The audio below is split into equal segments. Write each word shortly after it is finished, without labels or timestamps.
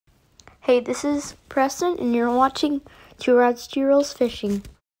Hey, this is Preston, and you're watching Two Rods, Two Reels Fishing.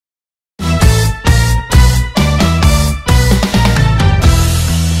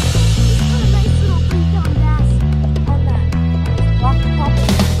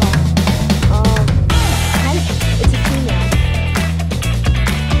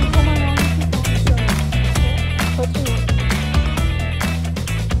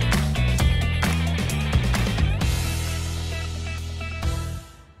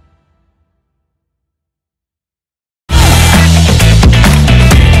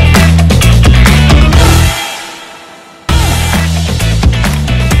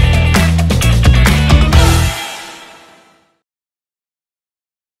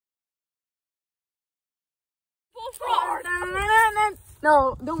 Bullfrog!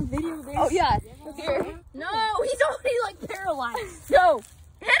 No, don't video this. Oh, yeah. Here. No, he's already like paralyzed. No.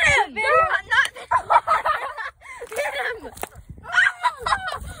 Hit him! No, not hit him!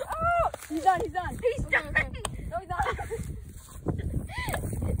 He's done, he's done. He's done. No, he's not.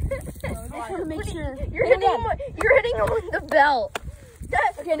 I just want to make sure. You're hitting him with the belt.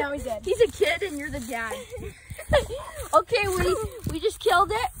 Okay, now he's dead. He's a kid and you're the dad. Okay, we just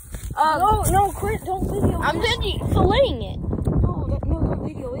killed it. No, quit! Don't video it. I'm busy filleting it. No, don't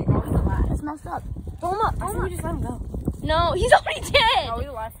video it. That's messed up. Throw him up. I think we just let him go. No, he's already dead. Oh, he's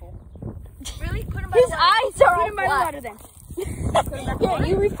alive, fool. Really? Put him by His the water. eyes are Put all him by the black. water then. Yeah,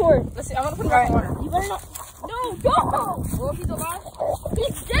 you record. Let's see, I'm gonna put him by the water. You better not. No, go! Well, if he's alive,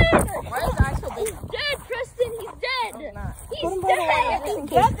 He's dead. why is his eyes so big? He's dead, Preston. He's dead. No, he's not. He's dead. He's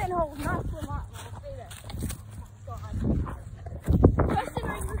dead, then he'll not swim up. Stay there. Preston,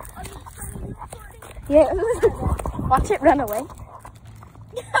 are you recording? Yeah. Watch it run away.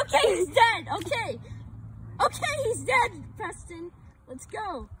 Okay, he's dead. Okay, he's dead, Preston. Let's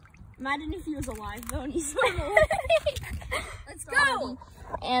go. Imagine if he was alive though and he swam away. Let's go.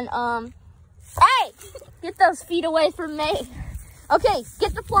 And hey, get those feet away from me. Okay,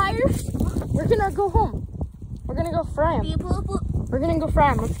 get the pliers. We're gonna go home. We're gonna go fry them. We're gonna go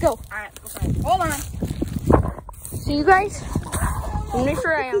fry them. Let's go. Alright, hold on. See you guys when we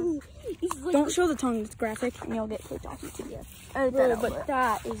fry them. Don't show the tongue, it's graphic, and you'll get kicked off YouTube. Oh, but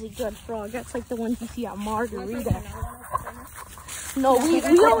that is a good frog. That's like the ones you see at Margarita. No, we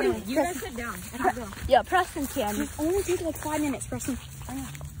already. You guys sit down. Yeah, Preston can. Only take like 5 minutes, Preston. I know.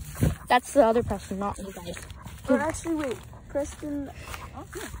 That's the other Preston, not you guys. Or actually, wait. Preston. Oh,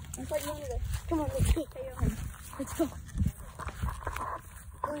 yeah. I thought you wanted to. Come on, let's go. Let's go.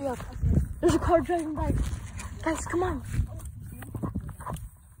 Hurry up. There's a car driving by. Guys, come on.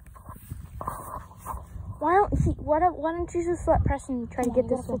 Why don't you just let Preston try to get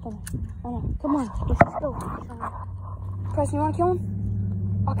this one? I know. Come on, let's go. Preston, you want to kill him?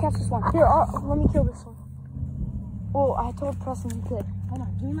 I'll catch this one. Here, let me kill this one. Oh, I told Preston he could. Hold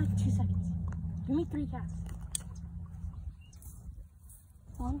on, give me like 2 seconds. Give me 3 casts.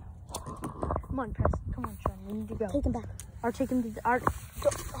 One. Come on, Preston. Come on, Sean. We need to go. Take him back. Or take him to the art.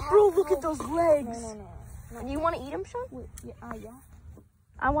 Bro, look at those legs. No. You want to eat them, Sean? Wait, yeah.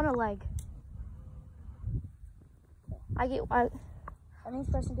 I want a leg. I think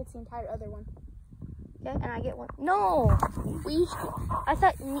Preston gets the entire other one. Okay, and I get one. No! I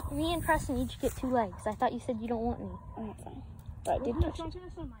thought me and Preston each get 2 legs. I thought you said you don't want any. Oh, fine. But I did touch it.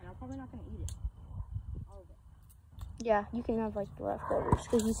 I'm probably not going to eat it. Yeah, you can have like the leftovers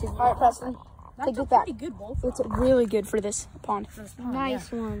because you said. Alright, Preston. That's a Take that. pretty good bullfrog. It's really good for this pond.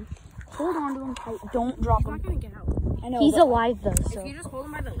 Nice one. Hold on to him tight. Don't drop He's him. not going to get out. I know. He's but alive though, so. If you just hold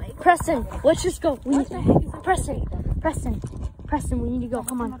him by the leg. Preston, let's just go. What the heck is that? Preston, we need to go.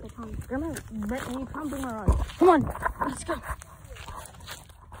 Come on. Come on, let's go.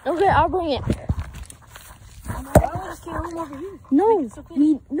 Okay, I'll bring it. No,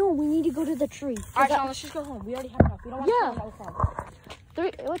 we need to go to the tree. Alright, Sean, let's just go home. We already have enough. We don't want to kill another frog.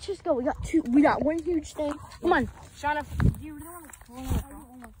 3. Let's just go. We got 1 huge thing. Come on. Sean, if you really want to kill another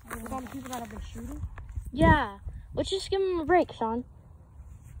frog, with all the people that have been shooting. Yeah. Let's just give him a break, Sean.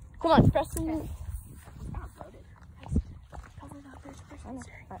 Come on, Preston. Okay.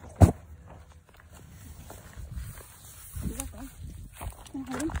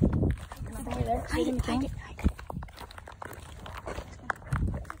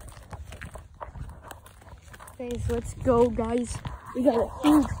 Guys, let's go, guys. We got a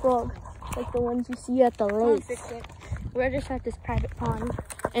huge frog, like the ones you see at the lake. We're just at this private pond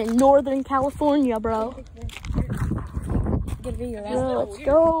in Northern California, bro. Get a video. Yeah, let's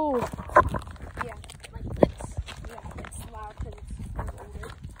go. Yeah, it's loud because it's older.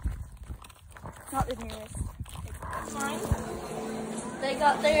 Not the nearest. Mine. They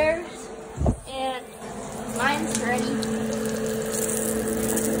got theirs, and mine's ready.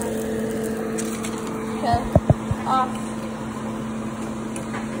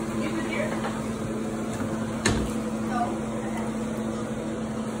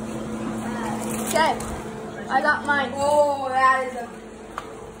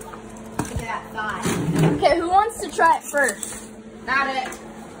 try it first. Not it.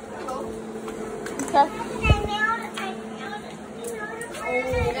 Okay.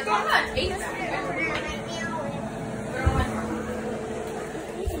 It's not gonna taste that.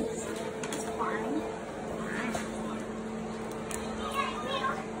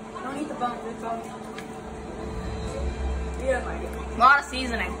 Don't eat the bone. Yeah, like it. A lot of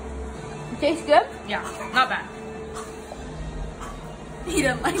seasoning. It tastes good? Yeah, not bad. He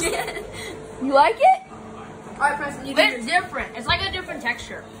doesn't like it. You like it? Alright, Preston, you It's different. It's like a different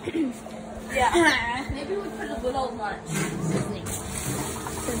texture. Yeah. Maybe we put a little much seasoning.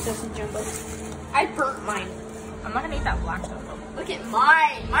 Princess and Jumbo. I burnt mine. I'm not gonna eat that black stuff though. Look at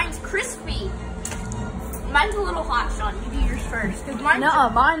mine. Mine's crispy. Mine's a little hot, Sean. You do yours first. Cause mine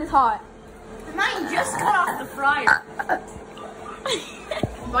Mine is hot. Mine just cut off the fryer.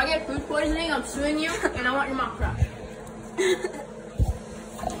 If I get food poisoning, I'm suing you, and I want your mouth crushed.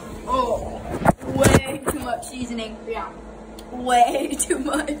 Oh, way too much seasoning. Yeah, way too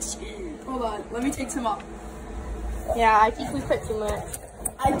much. Hold on, let me take some off. Yeah, I think we put too much.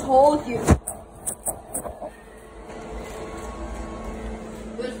 I told you.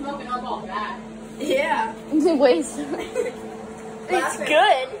 We're smoking up all bad. Yeah. Waste. It's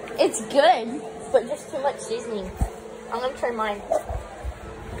good. It's good, but just too much seasoning. I'm gonna try mine.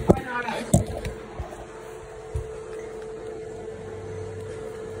 Why not?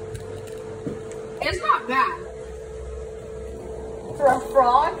 It's not bad. For a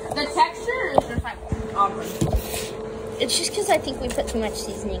frog? The texture is just like awkward. It's just because I think we put too much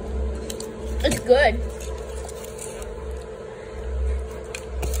seasoning. It's good.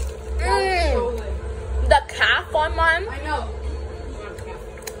 So good. The calf on mine I know.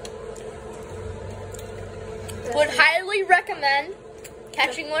 would highly recommend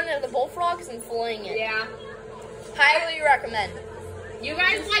catching one of the bullfrogs and filleting it. Yeah. Highly recommend. You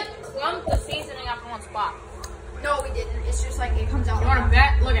guys like clumped the seasoning up in one spot. No, we didn't. It's just like it comes out. You want to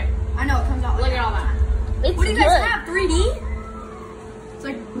bet? Look at it. I know it comes out. Look at all that. It's What do you good. guys have? 3D? It's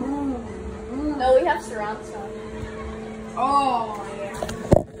like. No, we have surround sound. Oh yeah.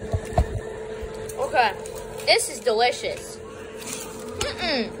 Okay, this is delicious.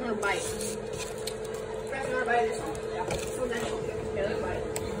 I'm gonna bite. Press another bite of this one. Yeah. So nice. Yeah, let's bite.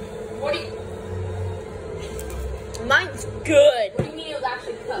 What do you? Mine's good. What do you mean it was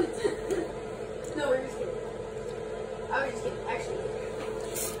actually cooked? No, we're just kidding. I was just kidding. Actually.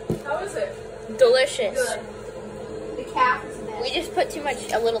 How is it? Delicious. Good. The calf is bad. We just put too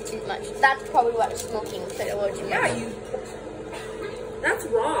much, a little too much. That's probably what it's smoking. We put a little too much. Yeah, that's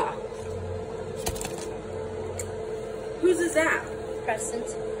raw. Whose is that?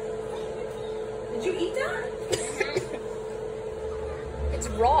 Preston's. Did you eat that? It's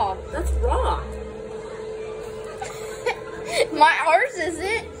raw. That's raw. Ours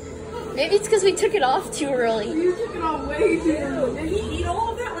isn't. Maybe it's because we took it off too early. You took it off way too early. Did he eat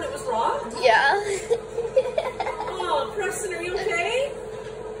all of that when it was raw? Yeah. Oh, Preston, are you okay?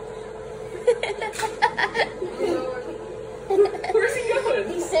 Where's he going?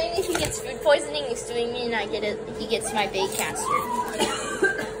 He's saying if he gets food poisoning, he's suing me, and I get it. He gets my bait caster.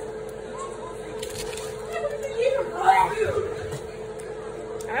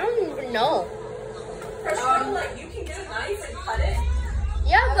 I don't even know. Like, you can get a knife and cut it.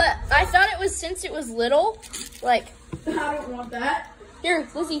 Yeah, but I thought it was since it was little. Like, I don't want that. here,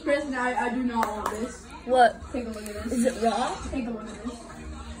 Lizzie. Preston, I do not want this. What? Take a look at this. Is it raw? Take a look at this.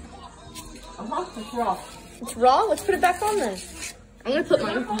 It's raw. It's raw. Let's put it back on then. I'm gonna put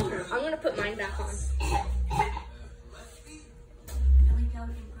mine. I'm gonna put mine back on.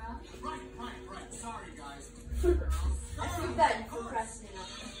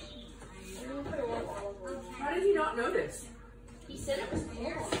 How did he not notice? He said it was cold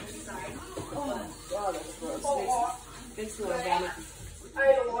on this side. Oh, wow, that's gross. Thanks for organic. I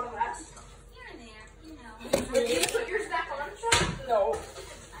ate a lot of that. Did you put yours back on, Sean? No.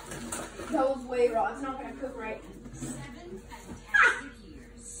 That was way raw. It's not gonna cook right. 7 fantastic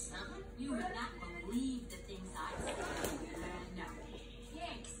years. You have not